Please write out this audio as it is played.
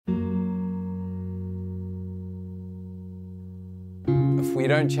we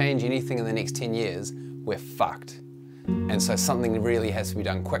don't change anything in the next 10 years, we're fucked. And so something really has to be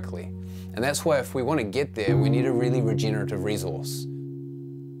done quickly. And that's why if we want to get there, we need a really regenerative resource.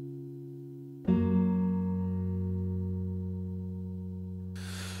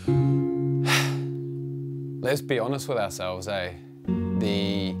 Let's be honest with ourselves, eh?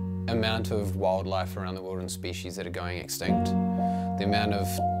 The amount of wildlife around the world and species that are going extinct, the amount of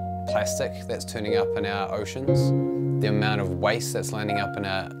plastic that's turning up in our oceans, the amount of waste that's landing up in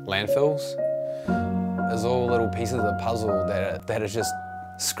our landfills, is all little pieces of the puzzle that are just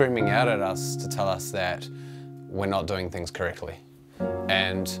screaming out at us to tell us that we're not doing things correctly.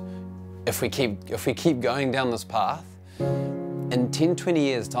 And if we keep going down this path, in 10, 20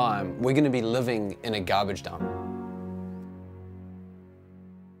 years' time, we're going to be living in a garbage dump.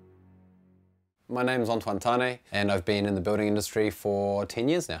 My name's Antoine, and I've been in the building industry for 10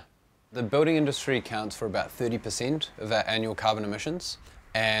 years now. The building industry accounts for about 30% of our annual carbon emissions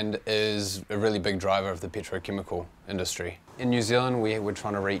and is a really big driver of the petrochemical industry. In New Zealand, we're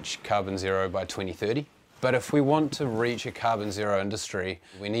trying to reach carbon zero by 2030. But if we want to reach a carbon zero industry,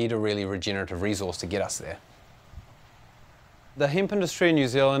 we need a really regenerative resource to get us there. The hemp industry in New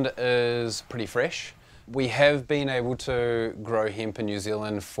Zealand is pretty fresh. We have been able to grow hemp in New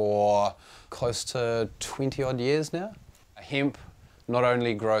Zealand for close to 20 odd years now. Hemp not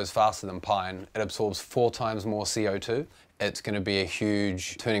only grows faster than pine, it absorbs 4 times more CO2. It's going to be a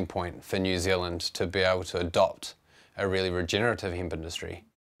huge turning point for New Zealand to be able to adopt a really regenerative hemp industry.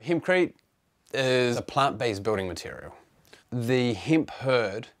 Hempcrete is a plant-based building material. The hemp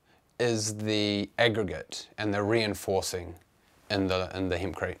hurd is the aggregate and the reinforcing in the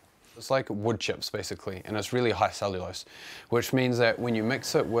hempcrete. It's like wood chips basically, and it's really high cellulose, which means that when you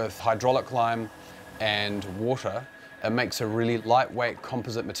mix it with hydraulic lime and water, it makes a really lightweight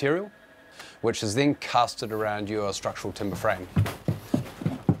composite material, which is then casted around your structural timber frame.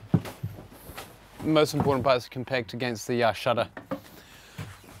 The most important part is to compact against the shutter,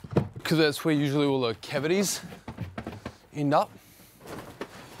 because that's where usually all the cavities end up.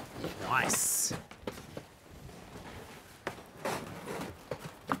 Nice.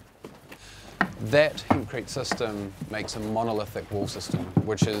 That hempcrete system makes a monolithic wall system,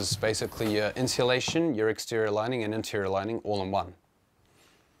 which is basically your insulation, your exterior lining and interior lining all in one.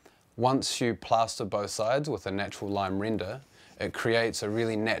 Once you plaster both sides with a natural lime render, it creates a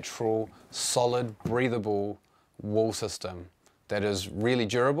really natural, solid, breathable wall system that is really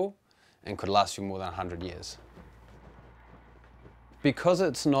durable and could last you more than 100 years. Because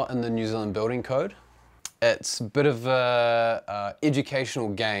it's not in the New Zealand Building Code, it's a bit of an educational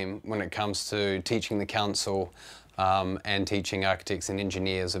game when it comes to teaching the council and teaching architects and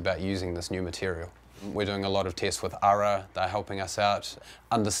engineers about using this new material. We're doing a lot of tests with ARA, they're helping us out,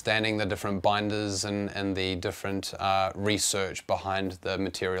 understanding the different binders and the different research behind the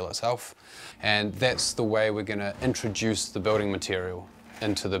material itself. And that's the way we're going to introduce the building material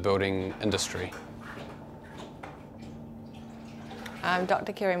into the building industry. I'm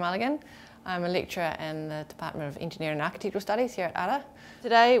Dr. Kerry Mulligan. I'm a lecturer in the Department of Engineering and Architectural Studies here at ARA.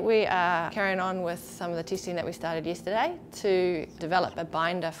 Today we are carrying on with some of the testing that we started yesterday to develop a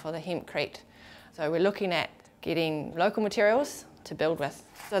binder for the hempcrete. So we're looking at getting local materials to build with.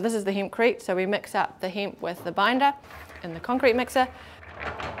 So this is the hempcrete, so we mix up the hemp with the binder in the concrete mixer.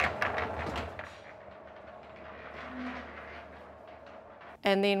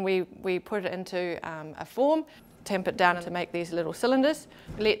 And then we put it into a form, tamp it down to make these little cylinders,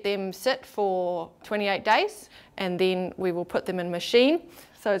 let them sit for 28 days, and then we will put them in machine.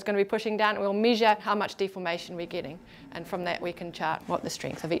 So it's going to be pushing down, and we'll measure how much deformation we're getting, and from that we can chart what the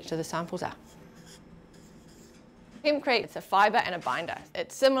strength of each of the samples are. Hempcrete, it's a fibre and a binder.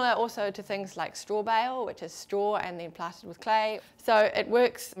 It's similar also to things like straw bale, which is straw and then plastered with clay. So it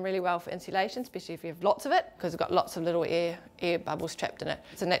works really well for insulation, especially if you have lots of it, because it's got lots of little air bubbles trapped in it.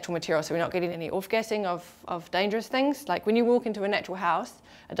 It's a natural material, so we're not getting any off-gassing of dangerous things. Like when you walk into a natural house,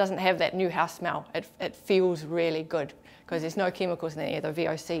 it doesn't have that new house smell. It feels really good, because there's no chemicals in any of the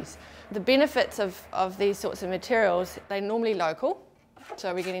VOCs. The benefits of these sorts of materials, they're normally local,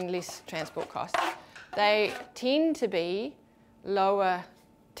 so we're getting less transport costs. They tend to be lower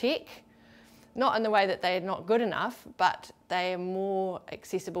tech, not in the way that they're not good enough, but they are more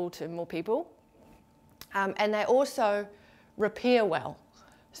accessible to more people. And they also repair well.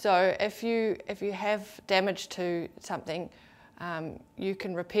 So if you have damage to something, you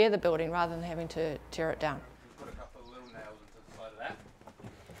can repair the building rather than having to tear it down.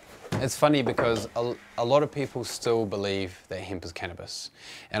 It's funny because a lot of people still believe that hemp is cannabis.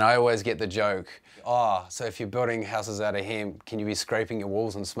 And I always get the joke, oh, so if you're building houses out of hemp, can you be scraping your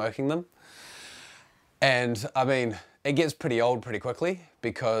walls and smoking them? And I mean, it gets pretty old pretty quickly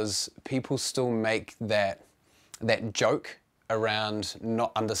because people still make that joke around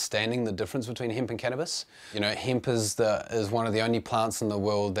not understanding the difference between hemp and cannabis. You know, hemp is one of the only plants in the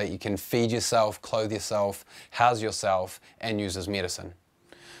world that you can feed yourself, clothe yourself, house yourself, and use as medicine.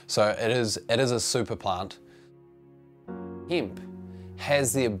 So it is a super plant. Hemp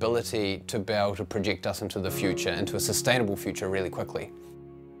has the ability to be able to project us into the future, into a sustainable future really quickly.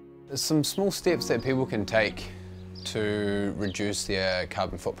 There's some small steps that people can take to reduce their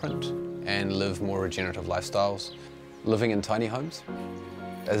carbon footprint and live more regenerative lifestyles. Living in tiny homes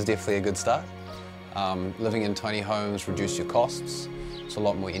is definitely a good start. Living in tiny homes reduces your costs. It's a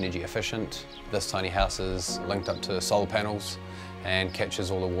lot more energy efficient. This tiny house is linked up to solar panels and catches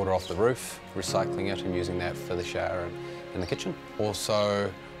all the water off the roof, recycling it and using that for the shower and in the kitchen.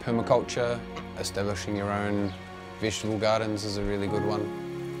 Also, permaculture, establishing your own vegetable gardens is a really good one.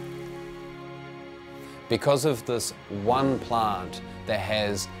 Because of this one plant that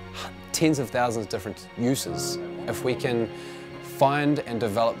has tens of thousands of different uses, if we can find and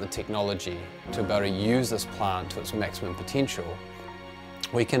develop the technology to be able to use this plant to its maximum potential,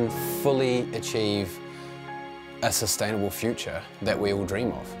 we can fully achieve a sustainable future that we all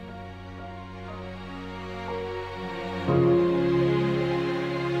dream of.